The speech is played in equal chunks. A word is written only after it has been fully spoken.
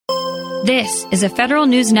This is a Federal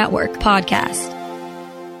News Network podcast.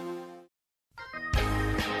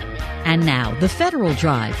 And now, The Federal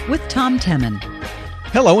Drive with Tom Temin.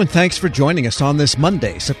 Hello, and thanks for joining us on this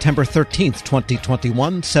Monday, September 13th,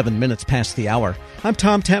 2021, 7 minutes past the hour. I'm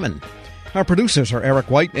Tom Temin. Our producers are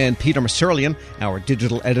Eric White and Peter Masurlian, our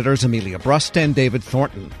digital editors Amelia Brust and David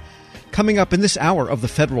Thornton. Coming up in this hour of The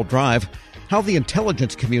Federal Drive, how the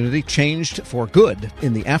intelligence community changed for good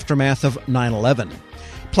in the aftermath of 9/11.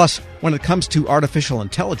 Plus, when it comes to artificial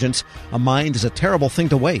intelligence, a mind is a terrible thing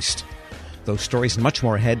to waste. Those stories and much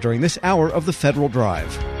more ahead during this hour of The Federal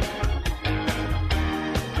Drive.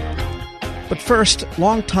 But first,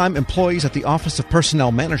 longtime employees at the Office of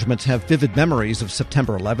Personnel Management have vivid memories of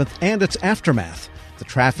September 11th and its aftermath. The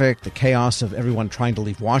traffic, the chaos of everyone trying to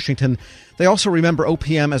leave Washington. They also remember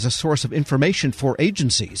OPM as a source of information for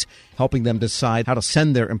agencies, helping them decide how to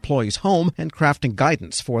send their employees home and crafting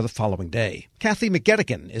guidance for the following day. Kathy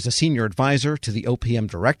McGettigan is a senior advisor to the OPM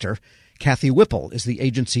director. Kathy Whipple is the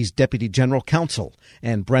agency's Deputy General Counsel,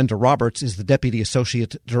 and Brenda Roberts is the Deputy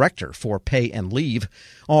Associate Director for Pay and Leave.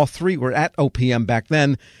 All three were at OPM back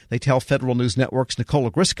then. They tell Federal News Network's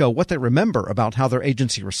Nicola Grisco what they remember about how their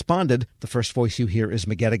agency responded. The first voice you hear is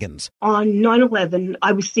McGettigan's. On 9/11,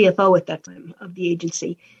 I was CFO at that time of the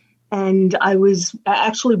agency, and I was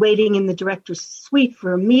actually waiting in the director's suite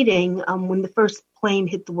for a meeting when the first plane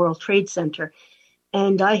hit the World Trade Center.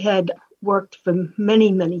 And I had worked for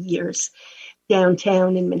many, many years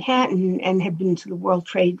downtown in Manhattan and had been to the World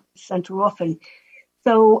Trade Center often.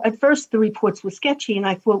 So at first the reports were sketchy, and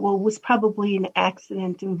I thought, well, it was probably an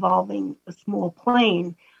accident involving a small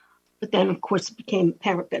plane. But then, of course, it became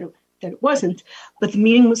apparent that it wasn't. But the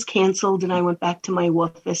meeting was canceled, and I went back to my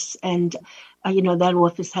office, and that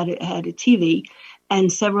office had a TV,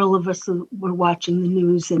 and several of us were watching the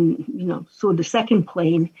news and saw the second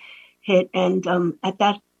plane hit. And at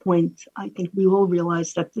that point, I think we all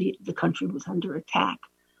realized that the country was under attack.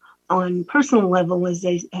 On personal level, as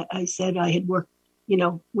I said, I had worked,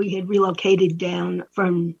 we had relocated down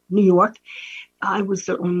from New York. I was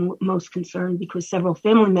certainly most concerned because several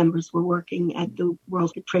family members were working at the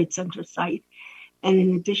World Trade Center site. And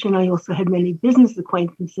in addition, I also had many business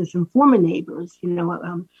acquaintances and former neighbors.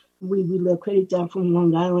 We relocated down from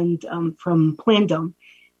Long Island, from Plandome,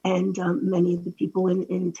 and many of the people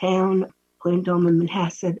in town, Plandome and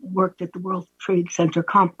Manhasset, worked at the World Trade Center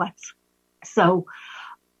complex. So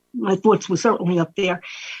my thoughts were certainly up there.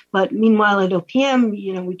 But meanwhile at OPM,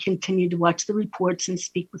 we continued to watch the reports and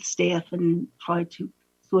speak with staff and try to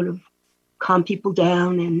sort of calm people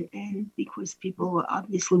down. And because people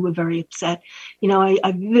obviously were very upset.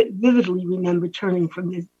 I vividly remember turning from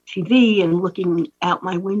the TV and looking out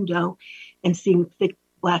my window and seeing thick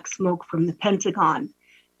black smoke from the Pentagon.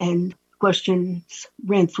 And questions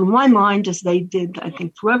ran through my mind, as they did, I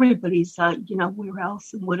think, through everybody's, where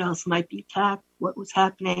else and what else might be attacked, what was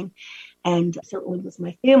happening. And certainly was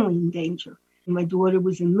my family in danger. My daughter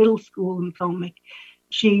was in middle school in Potomac.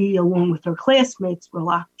 She, along with her classmates, were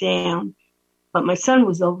locked down. But my son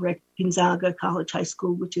was over at Gonzaga College High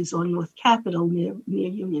School, which is on North Capitol near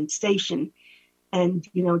Union Station. And,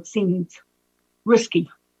 it seemed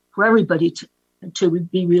risky for everybody to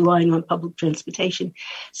be relying on public transportation.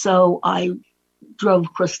 So I drove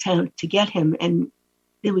across town to get him, and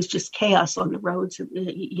there was just chaos on the roads. To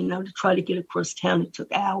try to get across town, it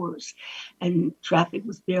took hours, and traffic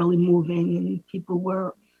was barely moving, and people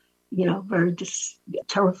were, very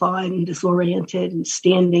terrified and disoriented and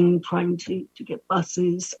standing, trying to get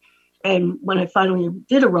buses. And when I finally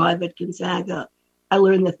did arrive at Gonzaga, I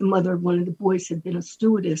learned that the mother of one of the boys had been a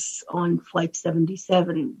stewardess on Flight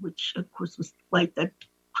 77, which, of course, was the flight that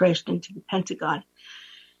crashed into the Pentagon.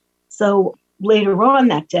 So later on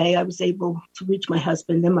that day, I was able to reach my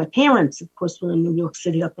husband. And my parents, of course, were in New York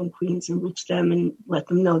City up in Queens, and reached them and let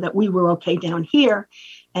them know that we were okay down here.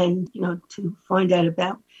 And, to find out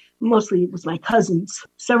about, mostly it was my cousins,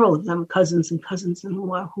 several of them cousins and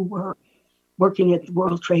cousins-in-law who were working at the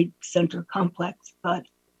World Trade Center complex. But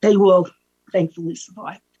they will thankfully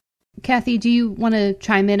survived. Kathy, do you want to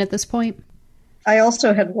chime in at this point? I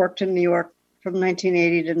also had worked in New York from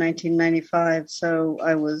 1980 to 1995, so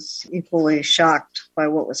I was equally shocked by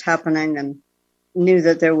what was happening and knew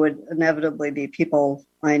that there would inevitably be people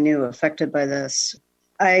I knew affected by this.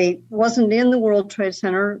 I wasn't in the World Trade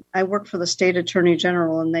Center. I worked for the State Attorney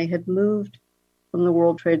General, and they had moved from the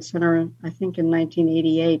World Trade Center, I think, in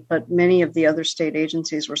 1988, but many of the other state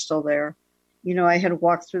agencies were still there. I had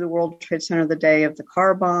walked through the World Trade Center the day of the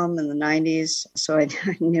car bomb in the 90s, so I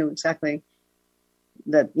knew exactly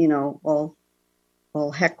that,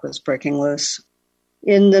 all heck was breaking loose.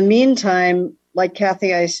 In the meantime, like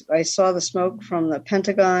Kathy, I saw the smoke from the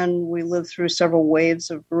Pentagon. We lived through several waves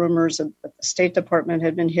of rumors that the State Department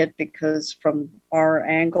had been hit because from our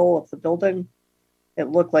angle of the building, it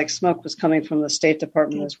looked like smoke was coming from the State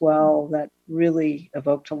Department as well. That really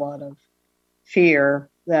evoked a lot of fear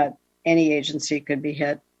that any agency could be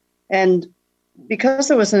hit. And because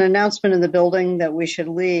there was an announcement in the building that we should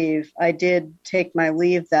leave, I did take my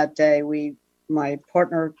leave that day. My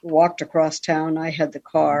partner walked across town. I had the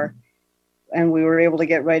car. And we were able to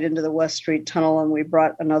get right into the West Street Tunnel, and we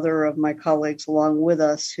brought another of my colleagues along with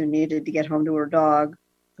us who needed to get home to her dog,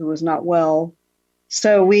 who was not well.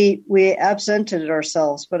 So we absented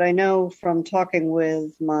ourselves. But I know from talking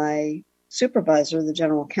with my supervisor, the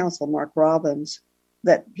general counsel, Mark Robbins,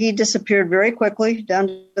 that he disappeared very quickly down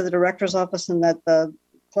to the director's office, and that the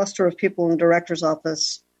cluster of people in the director's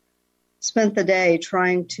office spent the day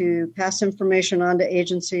trying to pass information on to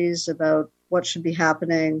agencies about what should be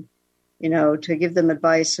happening, to give them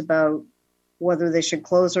advice about whether they should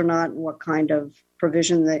close or not, and what kind of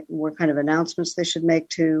what kind of announcements they should make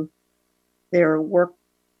to their work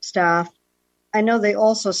staff. I know they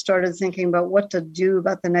also started thinking about what to do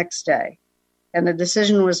about the next day. And the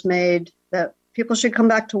decision was made that people should come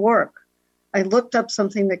back to work. I looked up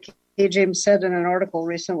something that Kay James said in an article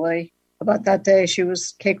recently about that day.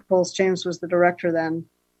 Kay Coles James was the director then.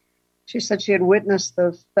 She said she had witnessed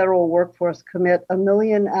the federal workforce commit 1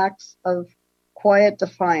 million acts of quiet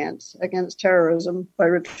defiance against terrorism by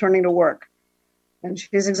returning to work. And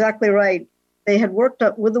she's exactly right. They had worked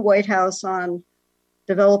up with the White House on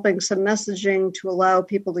developing some messaging to allow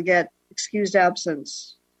people to get excused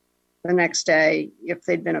absence the next day if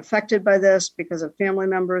they'd been affected by this because of family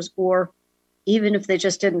members, or even if they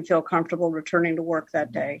just didn't feel comfortable returning to work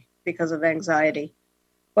that day because of anxiety.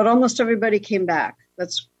 But almost everybody came back.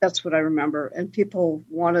 That's what I remember. And people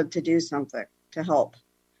wanted to do something to help.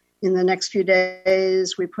 In the next few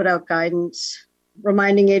days, we put out guidance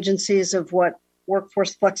reminding agencies of what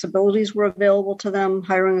workforce flexibilities were available to them,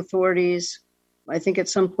 hiring authorities. I think at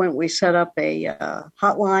some point we set up a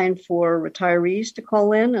hotline for retirees to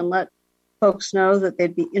call in and let folks know that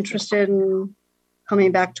they'd be interested in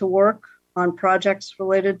coming back to work on projects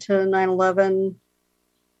related to 9/11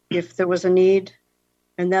 if there was a need.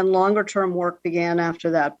 And then longer term work began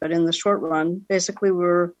after that. But in the short run, basically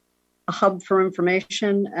we're a hub for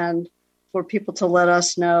information and for people to let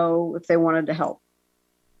us know if they wanted to help.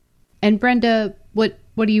 And Brenda, what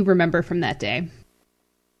do you remember from that day?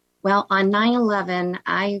 Well, on 9/11,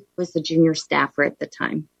 I was a junior staffer at the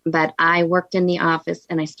time, but I worked in the office,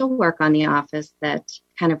 and I still work on the office that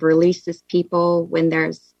kind of releases people when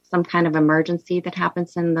there's some kind of emergency that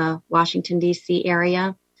happens in the Washington, D.C.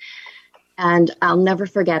 area. And I'll never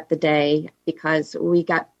forget the day because we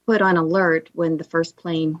got put on alert when the first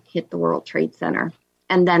plane hit the World Trade Center,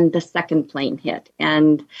 and then the second plane hit.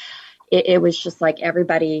 And it was just like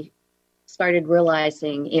everybody started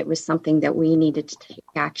realizing it was something that we needed to take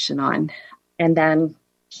action on. And then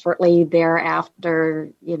shortly thereafter,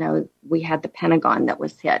 we had the Pentagon that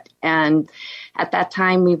was hit. And at that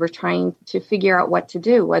time, we were trying to figure out what to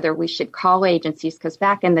do, whether we should call agencies, because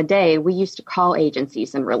back in the day, we used to call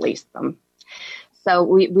agencies and release them. So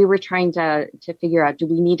we were trying to figure out, do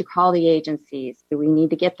we need to call the agencies? Do we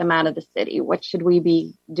need to get them out of the city? What should we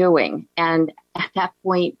be doing? And at that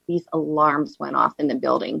point, these alarms went off in the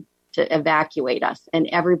building to evacuate us. And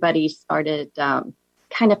everybody started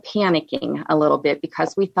kind of panicking a little bit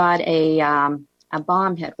because we thought a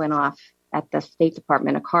bomb had went off at the State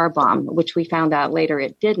Department, a car bomb, which we found out later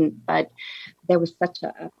it didn't. But there was such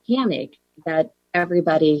a panic that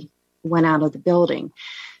everybody went out of the building.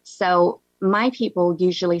 So my people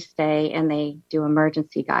usually stay and they do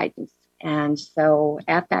emergency guidance. And so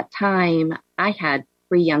at that time, I had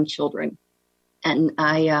 3 young children, and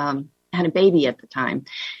I had a baby at the time.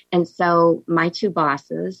 And so my 2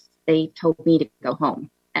 bosses, they told me to go home.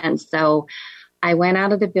 And so I went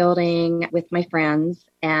out of the building with my friends,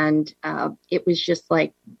 and it was just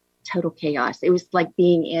like total chaos. It was like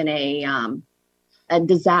being in a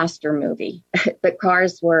disaster movie. The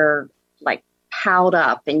cars were like piled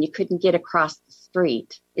up and you couldn't get across the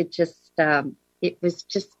street. It was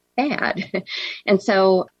just bad. And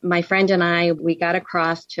so my friend and I, we got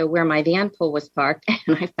across to where my van pool was parked,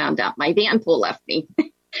 and I found out my van pool left me.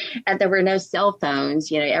 And there were no cell phones,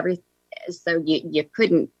 so you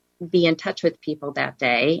couldn't be in touch with people that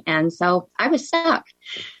day. And so I was stuck.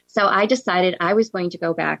 So I decided I was going to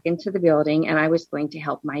go back into the building, and I was going to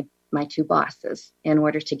help my 2 bosses in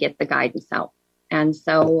order to get the guidance out. And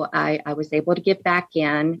so I was able to get back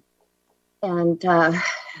in, and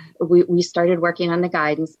we started working on the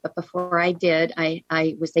guidance. But before I did,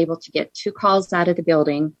 I was able to get 2 calls out of the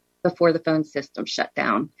building before the phone system shut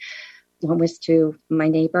down. One was to my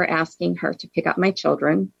neighbor asking her to pick up my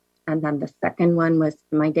children. And then the second one was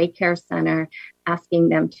to my daycare center, asking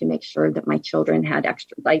them to make sure that my children had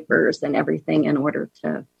extra diapers and everything in order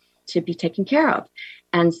to be taken care of.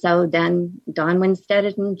 And so then Don Winstead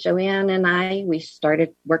and Joanne and I, we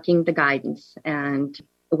started working the guidance and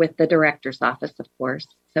with the director's office, of course.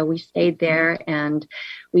 So we stayed there and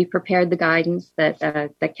we prepared the guidance that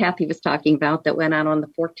Kathy was talking about that went out on the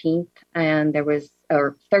 14th and there was,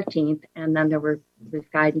 or 13th. And then there was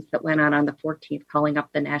guidance that went out on the 14th calling up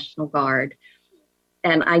the National Guard.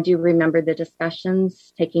 And I do remember the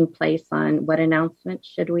discussions taking place on what announcement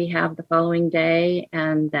should we have the following day,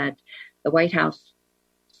 and that the White House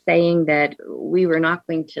saying that we were not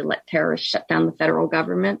going to let terrorists shut down the federal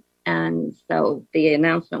government. And so the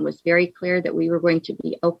announcement was very clear that we were going to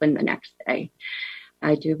be open the next day.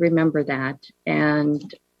 I do remember that.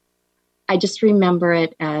 And I just remember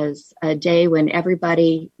it as a day when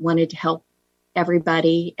everybody wanted to help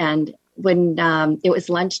everybody. And when it was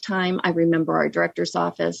lunchtime, I remember our director's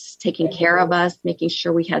office taking care of us, making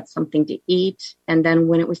sure we had something to eat. And then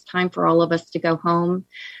when it was time for all of us to go home,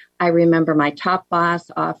 I remember my top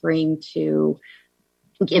boss offering to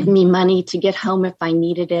give me money to get home if I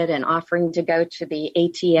needed it, and offering to go to the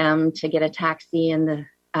ATM to get a taxi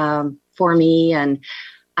for me. And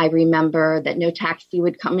I remember that no taxi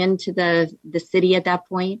would come into the city at that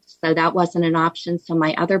point, so that wasn't an option. So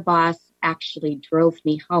my other boss actually drove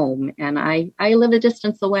me home, and I live a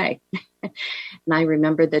distance away. And I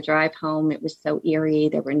remember the drive home. It was so eerie.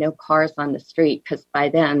 There were no cars on the street because by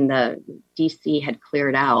then the DC had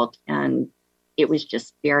cleared out, and it was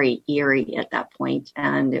just very eerie at that point.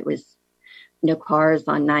 And it was no cars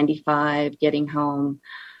on 95 getting home.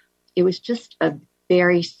 It was just a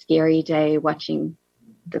very scary day watching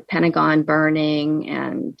the Pentagon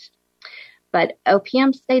burning. But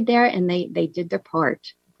OPM stayed there and they did their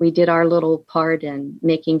part. We did our little part in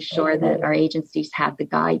making sure that our agencies had the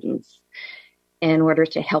guidance in order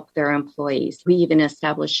to help their employees. We even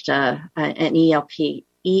established an ELTP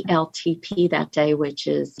that day, which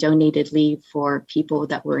is donated leave for people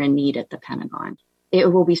that were in need at the Pentagon.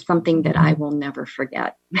 It will be something that I will never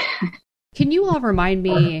forget. Can you all remind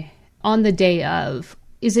me on the day of,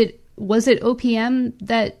 was it OPM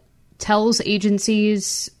that tells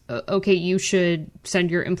agencies, okay, you should send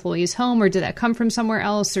your employees home, or did that come from somewhere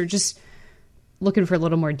else, or just looking for a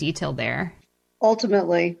little more detail there?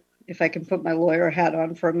 Ultimately, if I can put my lawyer hat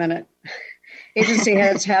on for a minute, agency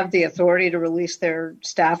heads have the authority to release their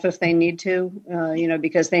staff if they need to,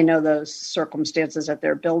 because they know those circumstances at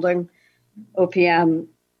their building. OPM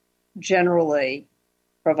generally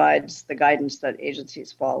provides the guidance that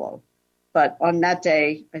agencies follow. But on that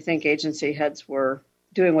day, I think agency heads were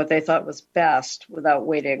doing what they thought was best without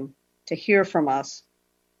waiting to hear from us,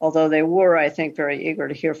 although they were, I think, very eager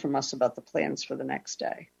to hear from us about the plans for the next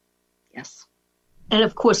day. Yes. And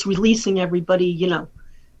of course, releasing everybody,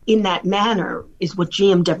 in that manner is what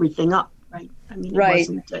jammed everything up, right? I mean, right.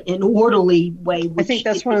 It wasn't an orderly way. I think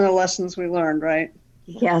that's one of the lessons we learned, right?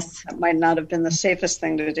 Yes. That might not have been the safest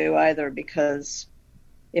thing to do either, because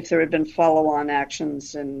if there had been follow-on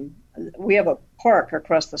actions, and we have a park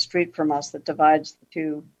across the street from us that divides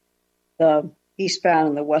the eastbound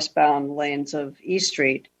and the westbound lanes of East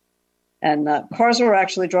Street, and cars were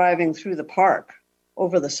actually driving through the park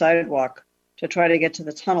over the sidewalk to try to get to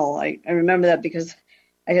the tunnel. I remember that because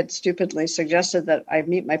I had stupidly suggested that I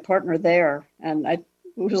meet my partner there, and it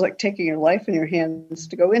was like taking your life in your hands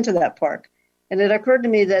to go into that park. And it occurred to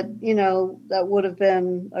me that, that would have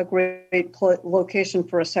been a great location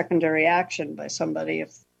for a secondary action by somebody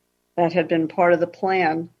if that had been part of the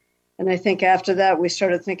plan. And I think after that, we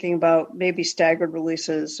started thinking about maybe staggered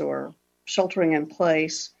releases or sheltering in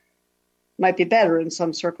place might be better in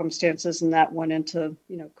some circumstances. And that went into,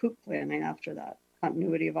 COOP planning after that,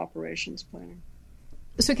 continuity of operations planning.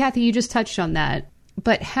 So, Kathy, you just touched on that.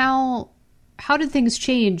 But how did things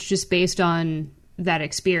change just based on that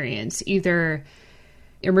experience, either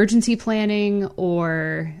emergency planning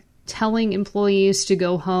or telling employees to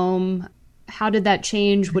go home? How did that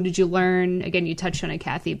change? What did you learn? Again, you touched on it,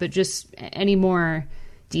 Kathy, but just any more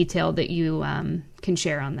detail that you can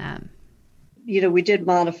share on that. We did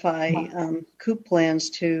modify COOP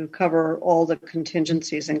plans to cover all the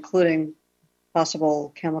contingencies, including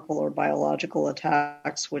possible chemical or biological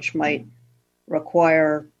attacks, which might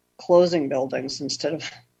require closing buildings instead of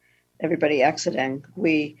everybody exiting.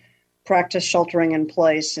 We practice sheltering in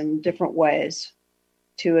place in different ways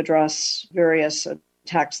to address various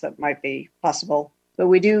attacks that might be possible. But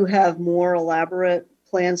we do have more elaborate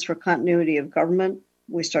plans for continuity of government.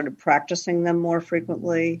 We started practicing them more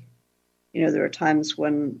frequently. There are times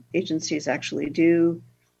when agencies actually do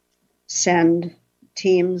send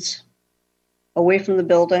teams away from the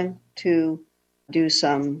building to do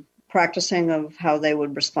some practicing of how they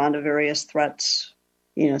would respond to various threats,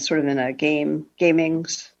 sort of in a gaming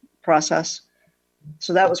process.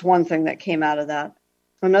 So that was one thing that came out of that.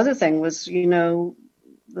 Another thing was,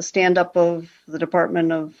 the stand-up of the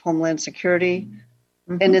Department of Homeland Security.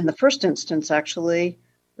 Mm-hmm. And in the first instance, actually,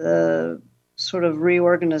 the sort of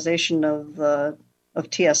reorganization of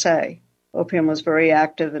TSA. OPM was very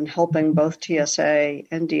active in helping both TSA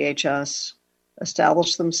and DHS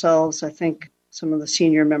establish themselves. I think some of the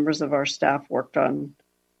senior members of our staff worked on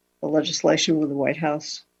the legislation with the White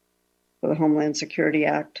House for the Homeland Security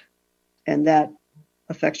Act, and that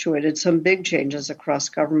effectuated some big changes across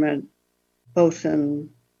government, both in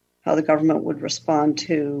how the government would respond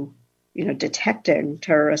to, detecting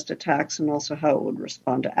terrorist attacks and also how it would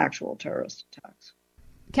respond to actual terrorist attacks.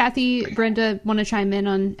 Kathy, Brenda, want to chime in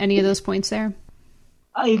on any of those points there?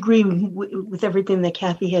 I agree with everything that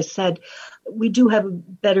Kathy has said. We do have a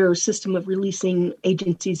better system of releasing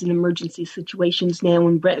agencies in emergency situations now,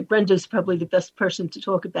 and Brenda's probably the best person to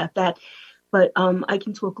talk about that. But I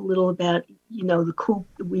can talk a little about, the COOP.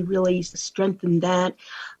 We really strengthened that.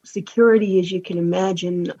 Security, as you can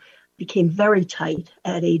imagine, became very tight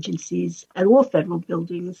at agencies, at all federal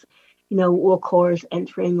buildings. All cars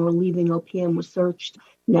entering or leaving OPM were searched.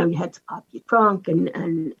 Now you had to pop your trunk,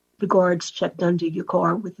 and the guards checked under your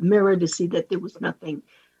car with a mirror to see that there was nothing,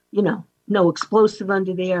 no explosive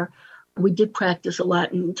under there. We did practice a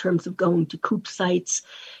lot in terms of going to COOP sites.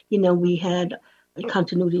 We had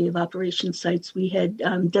continuity of operation sites. We had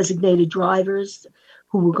designated drivers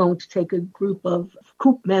who were going to take a group of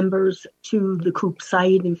COOP members to the COOP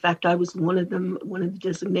site. In fact, I was one of them, one of the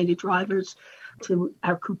designated drivers to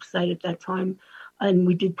our COOP site at that time. And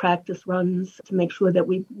we did practice runs to make sure that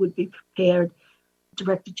we would be prepared.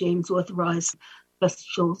 Director James authorized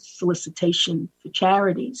special solicitation for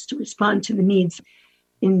charities to respond to the needs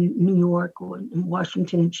in New York or in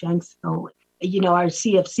Washington and Shanksville. Our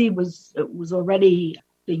CFC was already,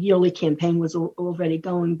 the yearly campaign was already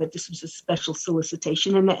going, but this was a special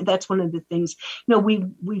solicitation. And that's one of the things,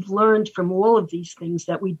 we've learned from all of these things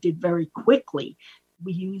that we did very quickly.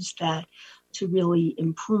 We used that to really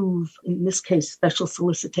improve, in this case, special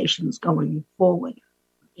solicitations going forward.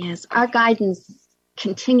 Yes, our guidance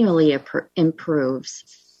continually improves.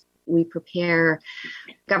 We prepare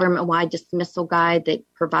government-wide dismissal guide that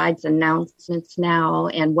provides announcements now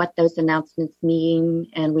and what those announcements mean.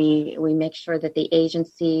 And we make sure that the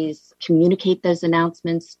agencies communicate those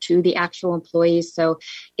announcements to the actual employees. So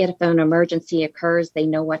if an emergency occurs, they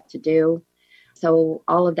know what to do. So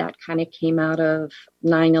all of that kind of came out of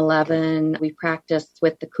 9/11. We practiced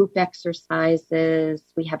with the COOP exercises.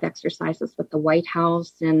 We have exercises with the White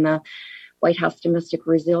House and the White House Domestic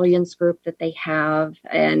Resilience Group that they have.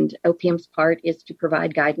 And OPM's part is to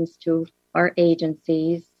provide guidance to our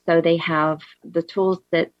agencies so they have the tools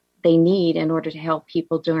that they need in order to help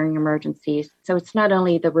people during emergencies. So it's not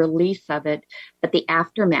only the release of it, but the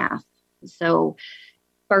aftermath. So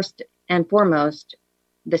first and foremost,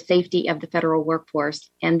 the safety of the federal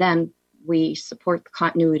workforce, and then we support the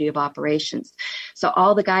continuity of operations. So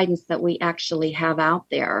all the guidance that we actually have out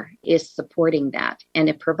there is supporting that, and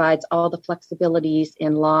it provides all the flexibilities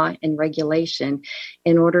in law and regulation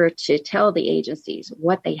in order to tell the agencies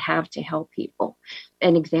what they have to help people.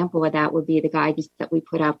 An example of that would be the guidance that we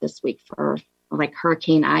put out this week for like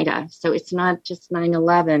Hurricane Ida. So it's not just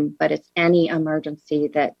 9/11, but it's any emergency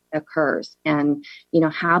that occurs. And,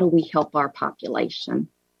 how do we help our population?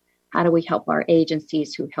 How do we help our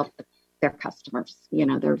agencies who help their customers,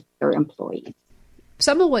 their employees?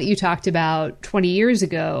 Some of what you talked about 20 years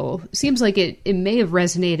ago seems like it may have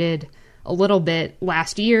resonated a little bit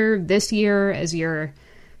last year, this year, as you're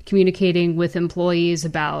communicating with employees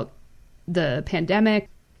about the pandemic.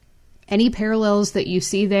 Any parallels that you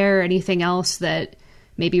see there? Anything else that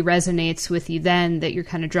maybe resonates with you then that you're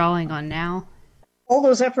kind of drawing on now? All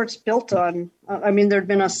those efforts built on, there'd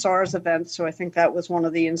been a SARS event, so I think that was one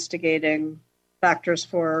of the instigating factors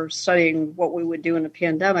for studying what we would do in a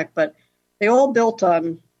pandemic, but they all built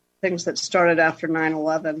on things that started after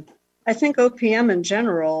 9/11. I think OPM in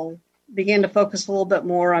general began to focus a little bit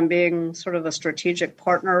more on being sort of a strategic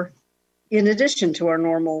partner in addition to our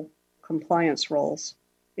normal compliance roles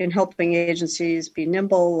in helping agencies be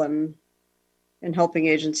nimble and helping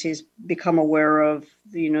agencies become aware of,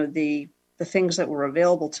 the things that were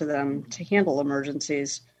available to them to handle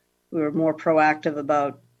emergencies. We were more proactive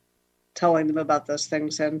about telling them about those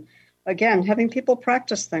things. And again, having people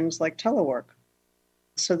practice things like telework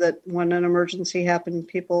so that when an emergency happened,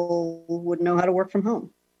 people would know how to work from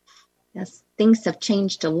home. Yes, things have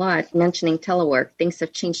changed a lot. Mentioning telework, things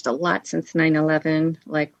have changed a lot since 9/11,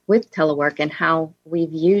 like with telework and how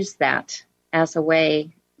we've used that as a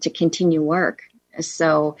way to continue work.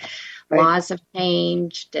 So laws have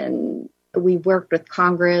changed, and we worked with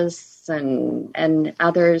Congress and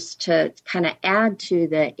others to kind of add to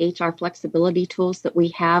the HR flexibility tools that we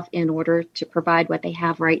have in order to provide what they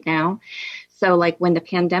have right now. So like when the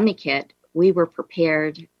pandemic hit, we were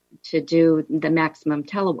prepared to do the maximum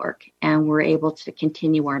telework and we're able to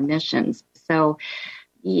continue our missions. So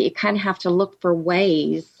you kind of have to look for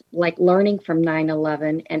ways, like learning from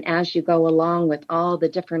 9/11, and as you go along with all the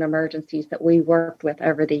different emergencies that we worked with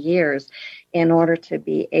over the years in order to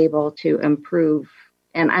be able to improve.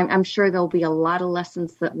 And I'm sure there'll be a lot of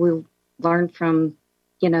lessons that we'll learn from,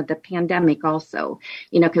 the pandemic also,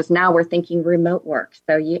 because now we're thinking remote work.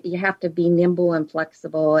 So you have to be nimble and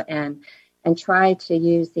flexible and try to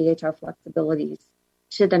use the HR flexibilities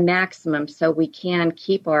to the maximum so we can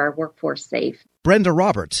keep our workforce safe. Brenda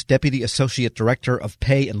Roberts, Deputy Associate Director of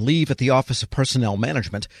Pay and Leave at the Office of Personnel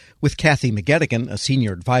Management, with Kathy McGettigan, a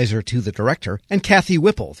Senior Advisor to the Director, and Kathy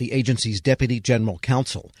Whipple, the agency's Deputy General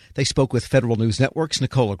Counsel. They spoke with Federal News Network's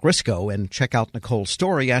Nicole Grisco, and check out Nicole's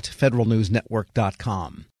story at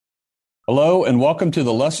federalnewsnetwork.com. Hello, and welcome to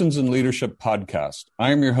the Lessons in Leadership podcast.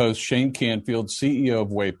 I am your host, Shane Canfield, CEO of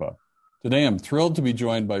WEPA. Today, I'm thrilled to be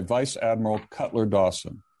joined by Vice Admiral Cutler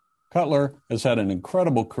Dawson. Cutler has had an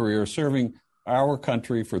incredible career serving our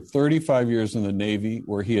country for 35 years in the Navy,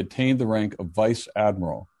 where he attained the rank of Vice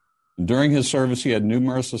Admiral. And during his service, he had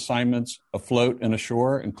numerous assignments afloat and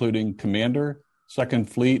ashore, including Commander, 2nd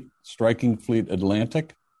Fleet, Striking Fleet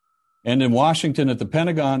Atlantic, and in Washington at the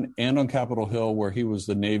Pentagon and on Capitol Hill, where he was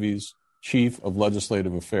the Navy's Chief of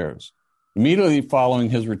Legislative Affairs. Immediately following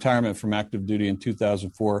his retirement from active duty in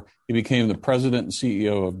 2004, he became the president and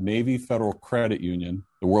CEO of Navy Federal Credit Union,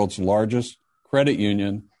 the world's largest credit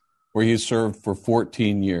union, where he served for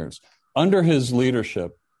 14 years. Under his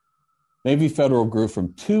leadership, Navy Federal grew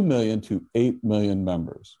from 2 million to 8 million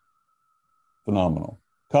members. Phenomenal.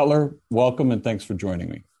 Cutler, welcome and thanks for joining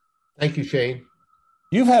me. Thank you, Shane.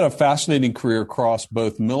 You've had a fascinating career across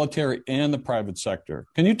both military and the private sector.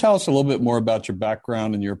 Can you tell us a little bit more about your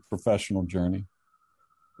background and your professional journey?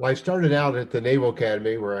 Well, I started out at the Naval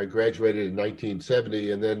Academy, where I graduated in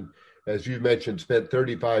 1970, and then, as you mentioned, spent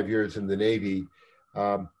 35 years in the Navy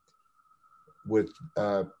with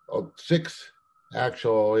 6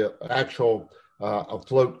 actual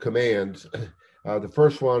afloat commands. The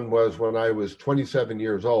first one was when I was 27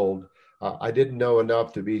 years old. I didn't know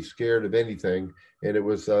enough to be scared of anything, and it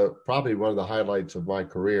was probably one of the highlights of my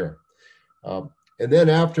career. And then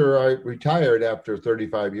after I retired, after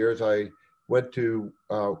 35 years, I went to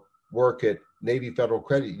work at Navy Federal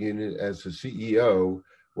Credit Union as the CEO,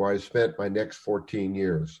 where I spent my next 14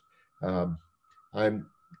 years. I'm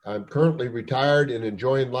currently retired and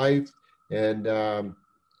enjoying life, and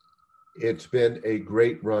it's been a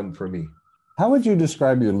great run for me. How would you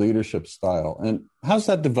describe your leadership style, and how's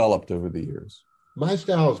that developed over the years? My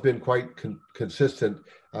style has been quite consistent.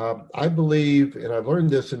 I believe, and I've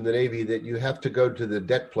learned this in the Navy, that you have to go to the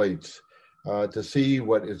deck plates to see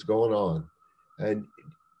what is going on. And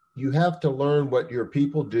you have to learn what your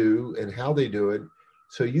people do and how they do it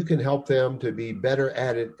so you can help them to be better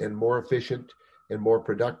at it and more efficient and more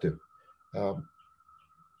productive.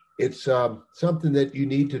 It's something that you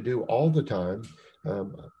need to do all the time.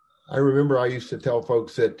 I remember I used to tell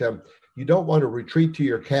folks that you don't want to retreat to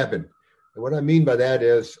your cabin. And what I mean by that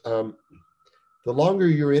is the longer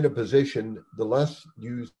you're in a position, the less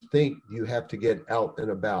you think you have to get out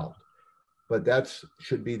and about. But that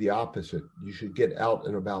should be the opposite. You should get out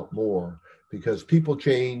and about more, because people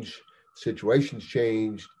change, situations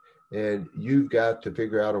change, and you've got to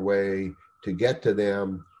figure out a way to get to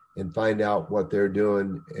them and find out what they're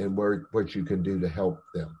doing and what you can do to help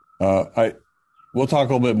them. We'll talk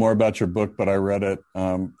a little bit more about your book, but I read it,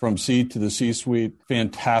 From Sea to the C-Suite.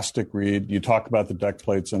 Fantastic read. You talk about the deck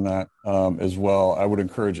plates in that as well. I would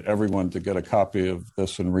encourage everyone to get a copy of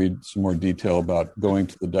this and read some more detail about going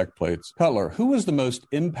to the deck plates. Cutler, who was the most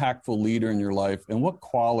impactful leader in your life, and what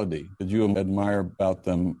quality did you admire about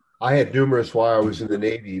them? I had numerous while I was in the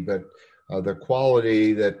Navy, but the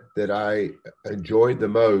quality that I enjoyed the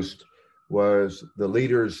most was the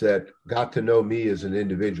leaders that got to know me as an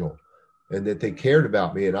individual, and that they cared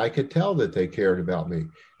about me. And I could tell that they cared about me.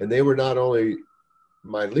 And they were not only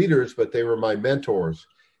my leaders, but they were my mentors.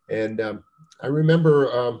 And I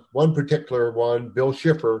remember one particular one, Bill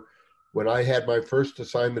Schiffer, when I had my first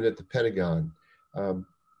assignment at the Pentagon.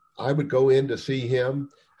 I would go in to see him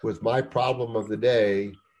with my problem of the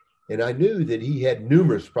day. And I knew that he had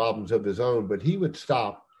numerous problems of his own, but he would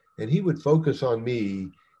stop and he would focus on me,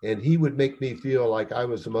 and he would make me feel like I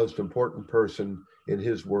was the most important person in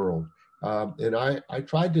his world. And I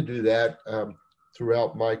tried to do that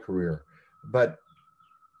throughout my career. But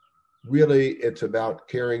really, it's about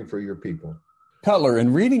caring for your people. Cutler,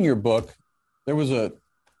 in reading your book, there was a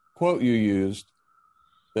quote you used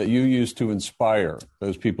that you used to inspire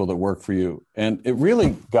those people that work for you. And it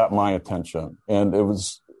really got my attention. And it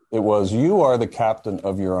was, you are the captain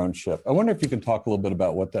of your own ship. I wonder if you can talk a little bit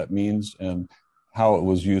about what that means and how it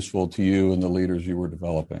was useful to you and the leaders you were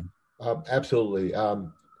developing. Absolutely.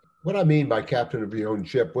 What I mean by captain of your own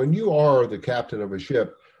ship, when you are the captain of a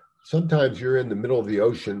ship, sometimes you're in the middle of the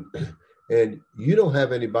ocean and you don't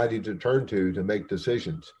have anybody to turn to make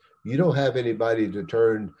decisions. You don't have anybody to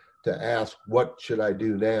turn to ask, what should I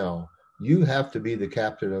do now? You have to be the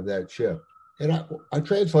captain of that ship. And I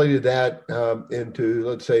translated that into,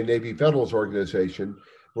 let's say, Navy Federal's organization,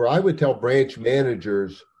 where I would tell branch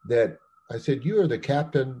managers that I said, you are the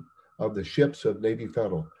captain of the ships of Navy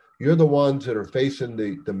Federal. You're the ones that are facing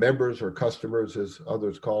the members or customers, as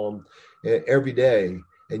others call them, every day.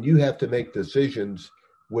 And you have to make decisions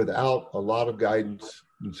without a lot of guidance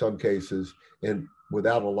in some cases and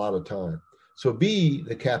without a lot of time. So be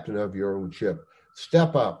the captain of your own ship.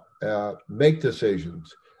 Step up, make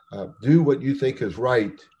decisions, do what you think is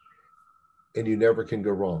right, and you never can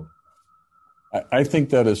go wrong. I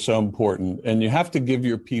think that is so important. And you have to give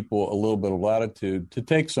your people a little bit of latitude to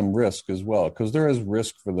take some risk as well, because there is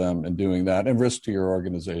risk for them in doing that and risk to your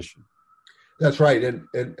organization. That's right.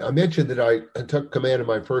 And I mentioned that I took command of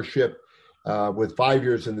my first ship with 5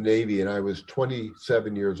 years in the Navy, and I was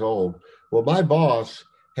 27 years old. Well, my boss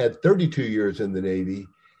had 32 years in the Navy,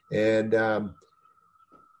 and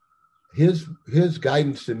his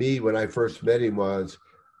guidance to me when I first met him was,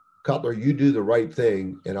 Cutler, you do the right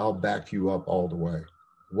thing, and I'll back you up all the way.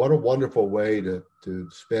 What a wonderful way to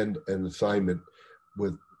spend an assignment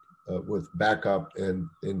with backup and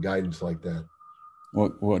guidance like that.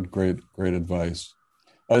 What great advice.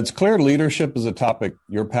 It's clear leadership is a topic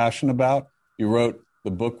you're passionate about. You wrote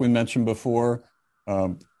the book we mentioned before,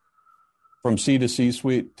 From Sea to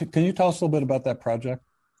C-Suite. Can you tell us a little bit about that project?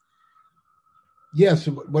 Yes.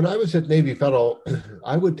 When I was at Navy Federal,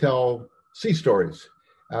 I would tell sea stories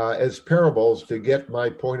as parables to get my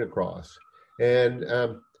point across. And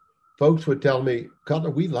folks would tell me, Cutler,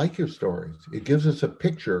 we like your stories. It gives us a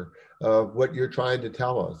picture of what you're trying to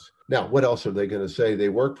tell us. Now, what else are they going to say? They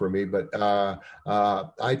work for me, but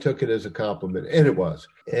I took it as a compliment, and it was.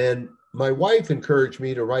 And my wife encouraged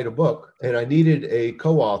me to write a book, and I needed a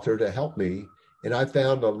co-author to help me. And I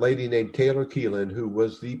found a lady named Taylor Keelan, who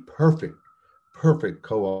was the perfect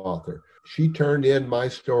co-author. She turned in my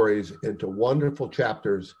stories into wonderful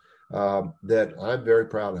chapters that I'm very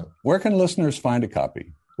proud of. Where can listeners find a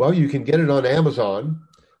copy? Well, you can get it on Amazon,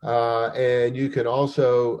 and you can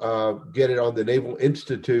also get it on the Naval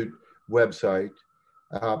Institute website.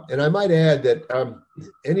 And I might add that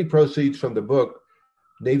any proceeds from the book,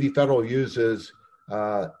 Navy Federal uses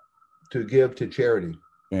to give to charity.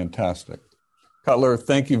 Fantastic. Cutler,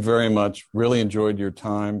 thank you very much. Really enjoyed your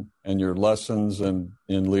time and your lessons in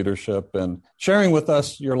leadership and sharing with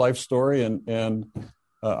us your life story. And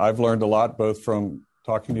I've learned a lot, both from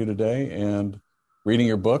talking to you today and reading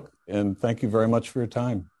your book. And thank you very much for your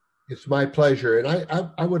time. It's my pleasure. And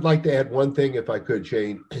I would like to add one thing, if I could,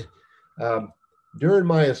 Shane. During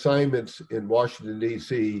my assignments in Washington,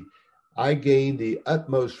 D.C., I gained the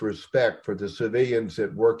utmost respect for the civilians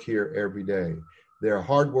that work here every day. They're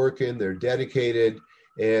hardworking, they're dedicated,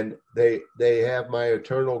 and they have my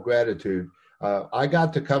eternal gratitude. I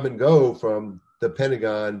got to come and go from the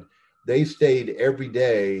Pentagon. They stayed every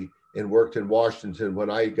day and worked in Washington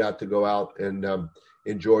when I got to go out and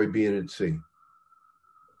enjoy being at sea.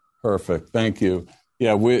 Perfect. Thank you.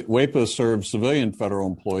 Yeah, WEPA serves civilian federal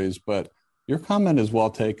employees, but your comment is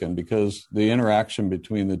well taken because the interaction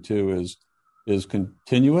between the two is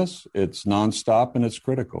continuous, it's nonstop, and it's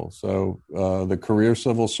critical. So the career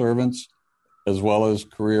civil servants, as well as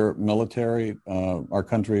career military, our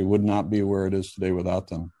country would not be where it is today without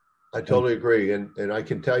them. I totally agree. And I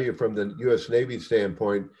can tell you from the U.S. Navy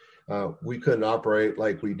standpoint, we couldn't operate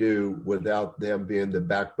like we do without them being the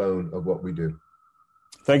backbone of what we do.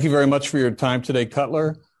 Thank you very much for your time today,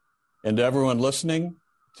 Cutler. And to everyone listening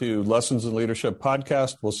to Lessons in Leadership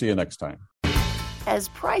podcast, we'll see you next time. As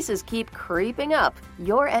prices keep creeping up,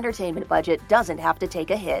 your entertainment budget doesn't have to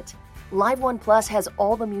take a hit. Live One Plus has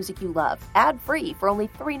all the music you love, ad-free for only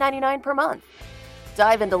 $3.99 per month.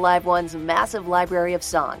 Dive into Live One's massive library of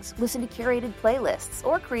songs, listen to curated playlists,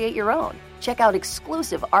 or create your own. Check out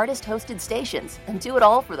exclusive artist-hosted stations and do it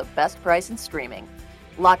all for the best price in streaming.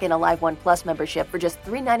 Lock in a Live One Plus membership for just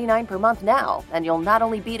 $3.99 per month now, and you'll not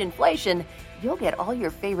only beat inflation, you'll get all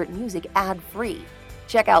your favorite music ad-free.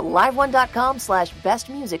 Check out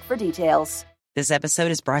liveone.com/bestmusic for details. This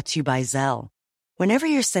episode is brought to you by Zelle. Whenever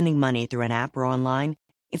you're sending money through an app or online,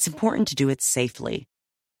 it's important to do it safely.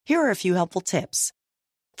 Here are a few helpful tips.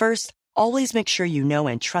 First, always make sure you know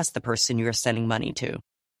and trust the person you are sending money to.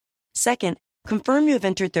 Second, confirm you have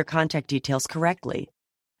entered their contact details correctly.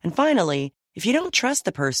 And finally, if you don't trust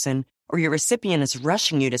the person or your recipient is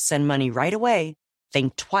rushing you to send money right away,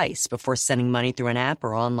 think twice before sending money through an app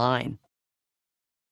or online.